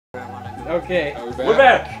Okay. Are we back? We're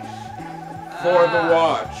back! For the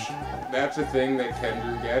watch. That's a thing that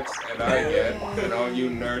Kendrew gets, and I get, and all you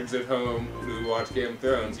nerds at home who watch Game of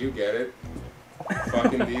Thrones, you get it.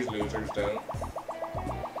 Fucking these losers don't.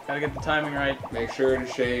 Gotta get the timing right. Make sure to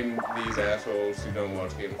shame these assholes who don't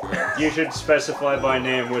watch Game of Thrones. You should specify by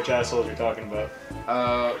name which assholes you're talking about.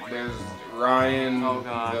 There's Ryan, Oh,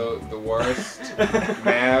 God. the worst,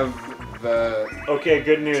 Mav, the Okay,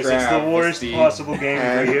 good news. It's the worst travesty, possible game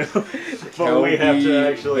for you. But we have to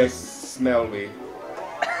Kelby, actually... the smelly.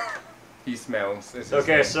 He smells. It's his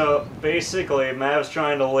Okay, name. so basically, Mav's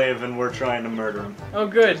trying to live and we're trying to murder him. Oh,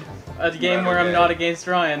 good. A game where I'm Okay. not against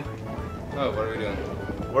Ryan. Oh, what are we doing?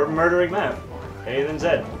 We're murdering Mav. A then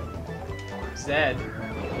Z. Zed.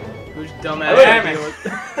 Who's Oh, dumbass? damn it. idea with-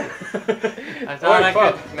 I thought Oh, I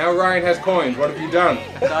fuck. could. Now Ryan has coins. What have you done?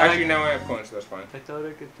 thought I- Actually, now I have coins, so that's fine. I thought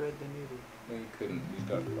I could thread the needle. No, you couldn't. He's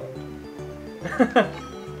got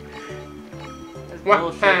That's fucked.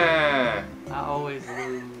 bullshit. Wah-ha! I always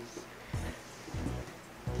lose.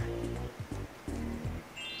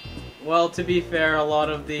 Well, to be fair, a lot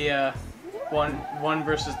of the one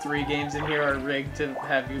versus 3 games in here are rigged to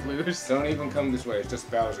have you lose. Don't even come this way. It's just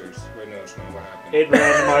Bowser's. Wait, no, it's not what happened. It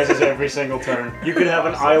randomizes every single turn. You could have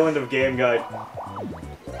an island of Game Guy.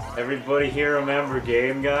 Everybody here remember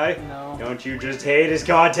Game Guy? No. Don't you just hate his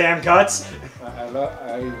goddamn cuts? I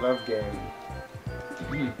love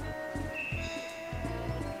game.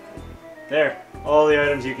 There. All the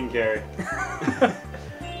items you can carry.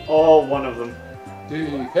 All one of them.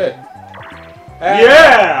 DK.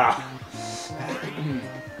 Yeah!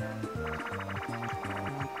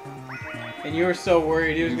 And you were so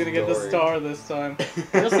worried he was gonna get the Dory. star this time.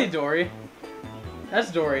 You'll see Dory.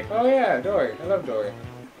 That's Dory. Oh yeah, Dory. I love Dory.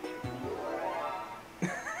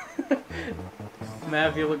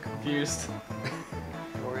 Mav, you look confused.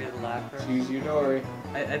 Dory the Laugher. Choose you, Dory.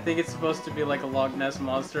 I think it's supposed to be like a Loch Ness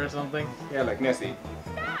monster or something. Yeah, like Nessie.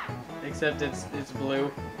 Except it's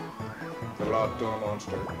blue. The locked door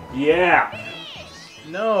monster. Yeah!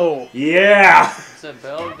 No! Yeah! It's a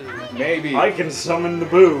bell dude. Maybe. I can summon the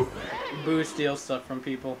boo. Boo steals stuff from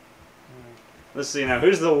people. Let's see now,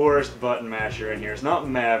 who's the worst button masher in here? It's not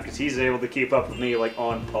Mav, because he's able to keep up with me, like,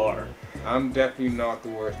 on par. I'm definitely not the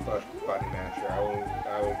worst button masher.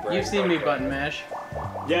 I will brag You've seen me about button that. mash.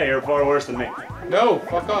 Yeah, you're far worse than me. No,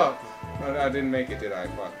 fuck off. I didn't make it, did I?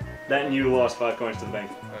 Fuck. Then you lost 5 coins to the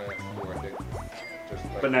bank. Worth it. Just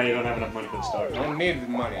like, But now you don't have enough money for the star. I don't need the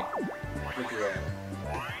money. Look at that.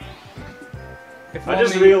 If I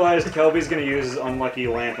just only- realized Kelby's gonna use his unlucky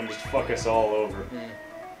lamp and just fuck us all over.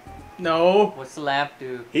 No! What's the lamp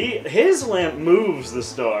do? His lamp moves the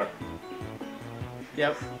star.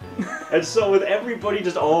 Yep. And so with everybody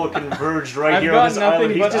just all converged right I've here on got this nothing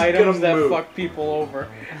island, he's but just items gonna that move. fuck people over.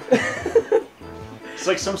 It's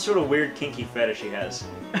like some sort of weird kinky fetish he has.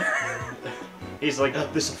 He's like, oh,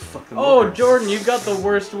 this'll fuck them Oh, over. Jordan, you got the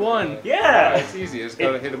worst one. Yeah! It's easy. It's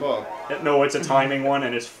gotta hit a ball. No, it's a timing one,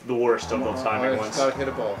 and it's the worst of the timing It's ones. gotta hit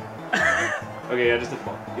a ball. Okay, yeah, just hit the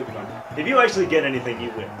ball. You'll be fine. If you actually get anything, you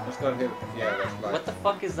win. It's gotta hit. Yeah, that's like. What the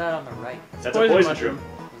fuck is that on the right? That's a Poison poison mushroom.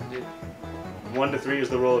 shroom. What's it do? 1 to 3 is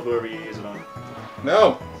the roll of whoever you use it on.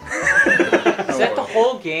 No! Is that the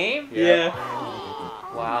whole game? Yeah.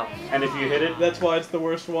 Wow. And if you hit it, That's why it's the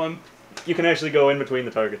worst one. you can actually go in between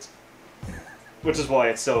the targets. Which is why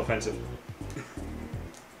it's so offensive.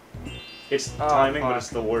 It's Oh, timing, but fuck. it's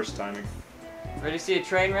the worst timing. Ready to see a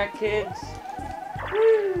train wreck, kids?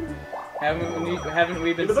 Haven't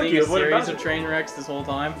we been Look, seeing you a avoided series Bowser. of train wrecks this whole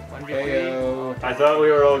time? 1v3? Heyo. I thought we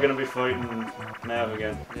were all gonna be fighting Mav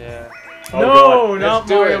again. Yeah. Oh, No, God. not Let's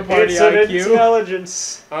do Mario it. Party It's an IQ.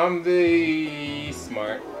 intelligence. I'm the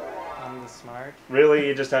smart. I'm the smart. Really,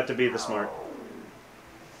 you just have to be the smart.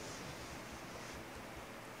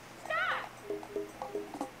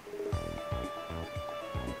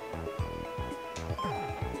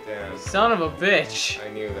 Damn. Son of a bitch. I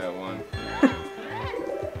knew that one.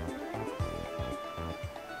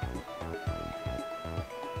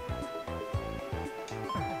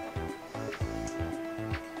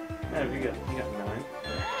 Mav, you got 9.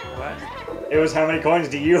 What? It was how many coins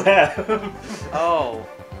do you have? Oh.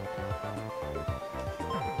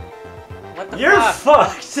 What the You're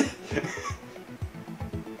fuck? fucked!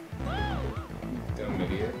 Dumb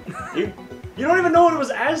idiot. You don't even know what it was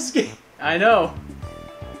asking. I know.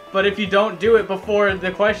 But if you don't do it before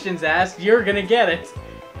the question's asked, you're gonna get it.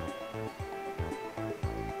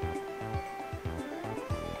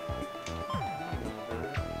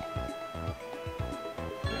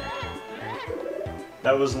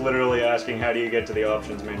 That was literally asking how do you get to the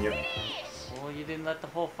options menu. Well, you didn't let let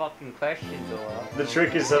the whole fucking question go up. The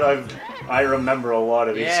trick is that I remember a lot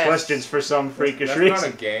of these Yes. questions for some freakish That's reason.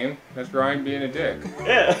 not a game. That's Ryan being a dick.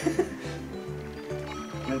 Yeah.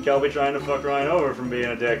 And Kelby trying to fuck Ryan over from being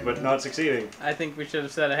a dick, but not succeeding. I think we should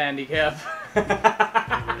have set a handicap.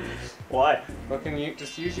 Why? Fucking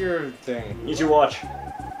just use your thing. Use your watch.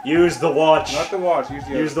 Use the watch. Not the watch. Use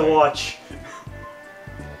the. Use the other thing. watch.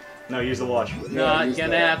 No, use the watch. No, Not use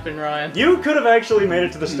gonna that. happen, Ryan. You could have actually made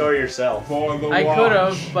it to the store yourself. For the I watch. could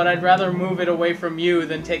have, but I'd rather move it away from you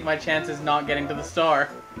than take my chances not getting to the star.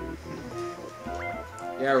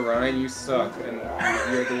 Yeah, Ryan, you suck, and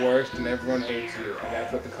you're the worst, and everyone hates you. And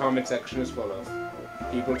that's what the comment section is full of.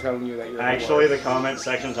 People telling you that you're Actually, the the worst. comment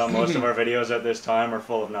sections on most of our videos at this time are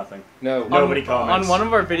full of nothing. No. Nobody comments. On one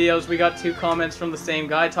of our videos, we got 2 comments from the same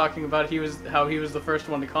guy talking about how he was the first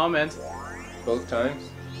one to comment. Both times?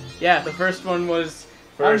 Yeah, the first one was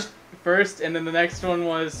first, and then the next one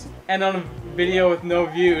was and on a video with no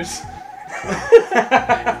views.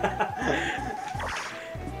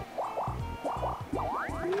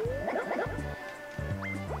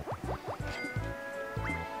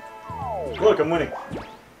 Look, I'm winning.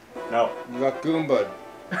 No. You got Goombud.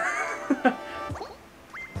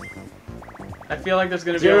 I feel like there's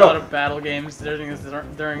gonna be 0. a lot of battle games during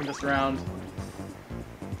this round.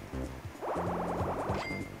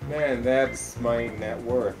 Man, that's my net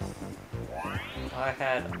worth. I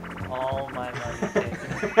had all my money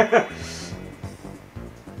taken.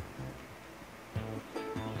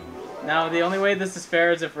 Now, the only way this is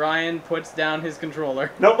fair is if Ryan puts down his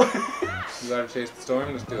controller. Nope. You gotta chase the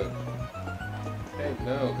storm? Let's do it. Hey,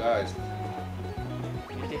 no, guys.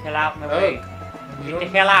 Get the hell out of my Oh, way. you Get the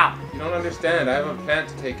don't, hell out. you don't understand. I have a plant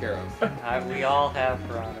to take care of. We all have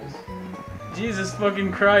piranhas. Jesus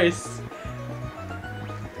fucking Christ.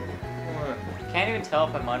 Come on. Can't even tell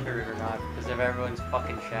if I'm under it or not because of everyone's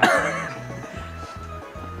fucking shadow.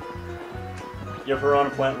 Your piranha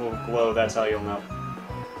plant will glow, that's how you'll know.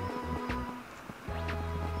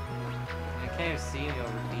 I can't even see me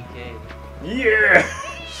over DK. Yeah!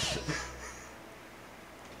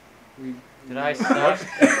 Did I suck?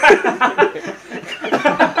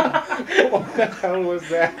 What the hell was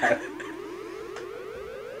that?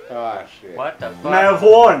 Ah, shit. What the fuck? Mav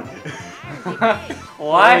won!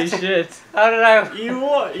 What? Holy shit. How did I? You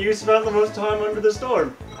won! You spent the most time under the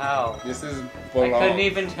storm. How? This is I belong. couldn't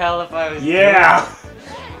even tell if I was. Yeah!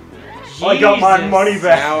 I got my Jesus. money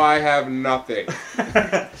back. Now I have nothing.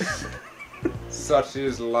 Such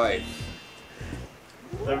is life.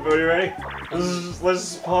 Everybody ready?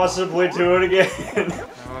 Let's possibly do it again.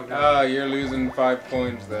 Oh, God. Ah, you're losing 5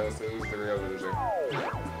 points though, so who's the real loser?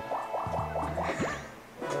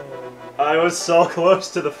 I was so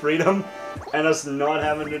close to the freedom and us not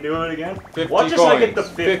having to do it again. 50 Watch us coins. I get the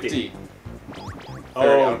 50. 50.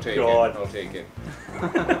 Oh, I'll take God. it. I'll take it.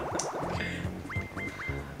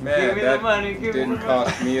 Give Man, me the that money, give me the didn't money.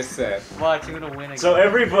 cost me a cent. Watch, you're gonna win again. So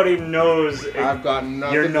everybody knows I've got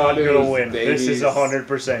nothing you're not to gonna lose, win. This is babies.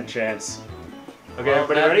 100% chance. Okay, well,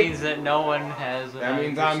 everybody that ready? means that no one has. That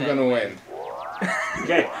means I'm gonna win.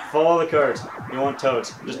 Okay, follow the cards. You want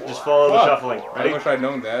toads. Just follow the Fuck. shuffling. I Ready? wish I'd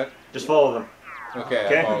known that. Just follow them. Okay,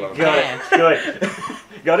 Okay? I follow. Got it. Good.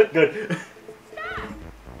 Got it? Good.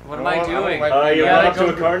 What am I I don't doing? like- You Yeah, run up go-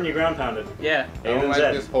 to a card and you ground pound it. Yeah. I don't A like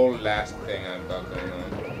then this Z. whole last thing I've got going on.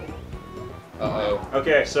 Uh-oh.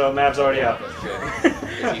 Okay, so Mav's already up. Oh, shit.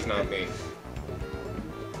 'Cause he's not me.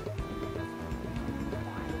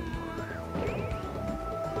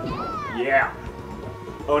 Yeah.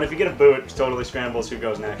 Oh, and if you get a boo, it totally scrambles who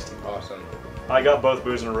goes next. Awesome. I got both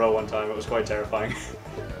boos in a row one time. It was quite terrifying.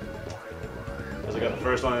 Because I got the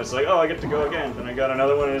first one, and it's like, oh, I get to go again. Then I got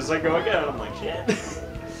another one, and it's like, go again. I'm like, shit.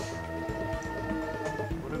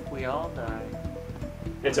 What if we all die?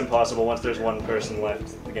 It's impossible. Once there's one person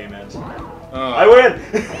left, the game ends. Oh, I win!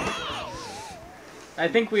 I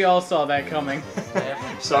think we all saw that coming.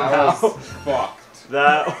 That Somehow. was fucked.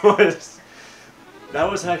 That was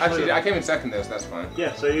actually. Actually, I came in second though, so that's fine.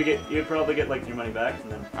 Yeah, so you'd probably get like your money back,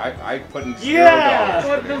 and then. I put in $0. Yeah!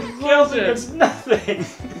 What for the this. bullshit? It's nothing.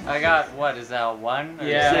 I got what? Is that one? Or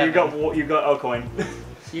Yeah. So seven? you got a coin.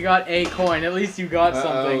 You got a coin. At least you got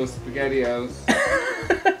Uh-oh, something. SpaghettiOs.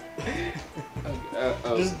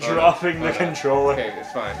 Just dropping the controller. Okay,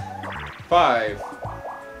 it's fine. 5. You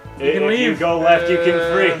can If you leave. go left, you can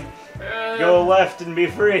free. Go left and be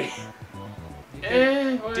free. Why is Do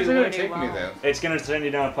it what gonna you take me want. then? It's gonna send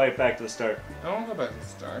you down a pipe back to the start. I won't go back to the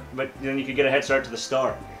start. But then you could get a head start to the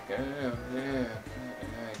star. Yeah,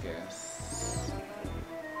 I guess.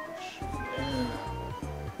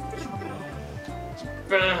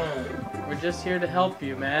 We're just here to help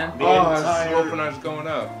you, man. The Oh, I was entire- hoping I was going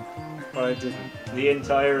up. But I didn't. The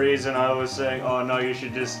entire reason I was saying, oh no, you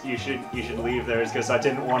should leave there is because I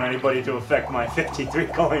didn't want anybody to affect my 53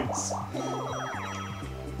 coins.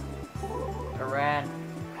 I ran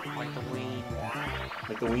like the weed.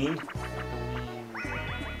 Like the Ween?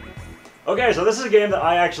 Okay, so this is a game that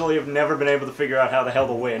I actually have never been able to figure out how the hell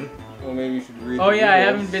to win. Well, maybe you should read Oh the yeah, I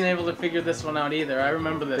rules. haven't been able to figure this one out either. I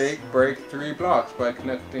remember this. Break 3 blocks by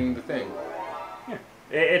connecting the thing. Yeah.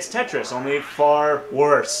 It's Tetris, only far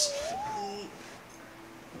worse.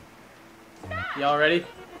 Y'all ready?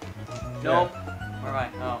 Nope. Where am I?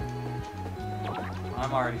 Oh.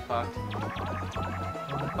 I'm already fucked.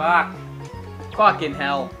 Fuck. Fucking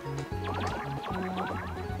hell.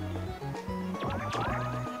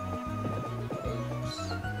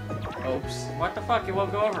 Oops. What the fuck? It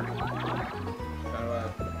won't go over. How do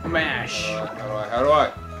I? Mash. How do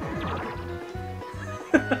I?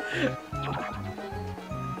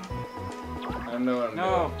 I know what I'm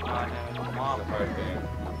No. doing. Oh, no. It's a Mom. hard game.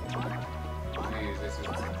 Jeez, this is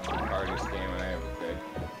the hardest game I ever played.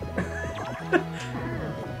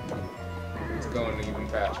 It's going even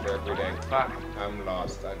faster every day. Fuck. I'm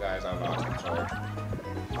lost. Guys, I'm lost. I'm sorry.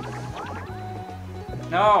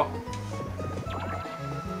 No.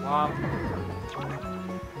 Mom.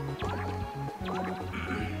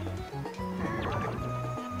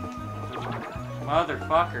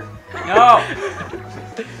 Motherfucker. No!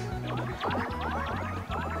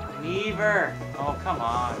 Never. Oh, come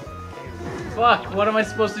on. Fuck, what am I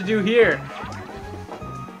supposed to do here?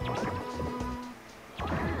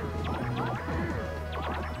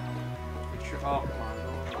 Oh, come on.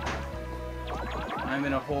 I'm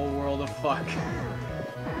in a whole world of fuck.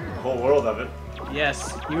 The whole world of it.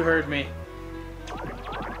 Yes, you heard me.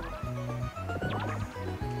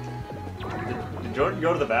 Did Jordan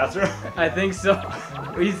go to the bathroom? I think so.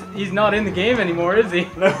 He's not in the game anymore, is he?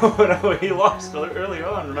 No, he lost early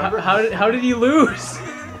on, remember? How did he lose?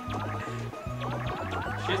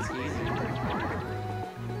 Shit's easy.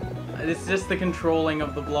 It's just the controlling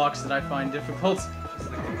of the blocks that I find difficult. It's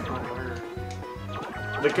the controller.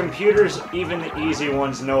 The computers, even the easy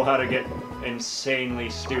ones, know how to get insanely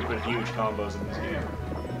stupid, huge combos in this game.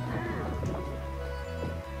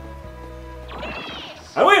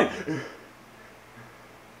 I win!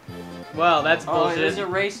 Well, that's Oh, it bullshit. was a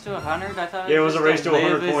race to 100? I thought Yeah, it was was a just race to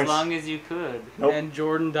 100 live points. as long as you could. Nope. And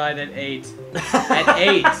Jordan died at 8. At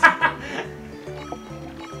 8!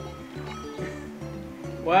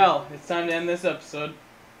 Well, it's time to end this episode.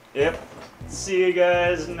 Yep. See you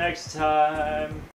guys next time.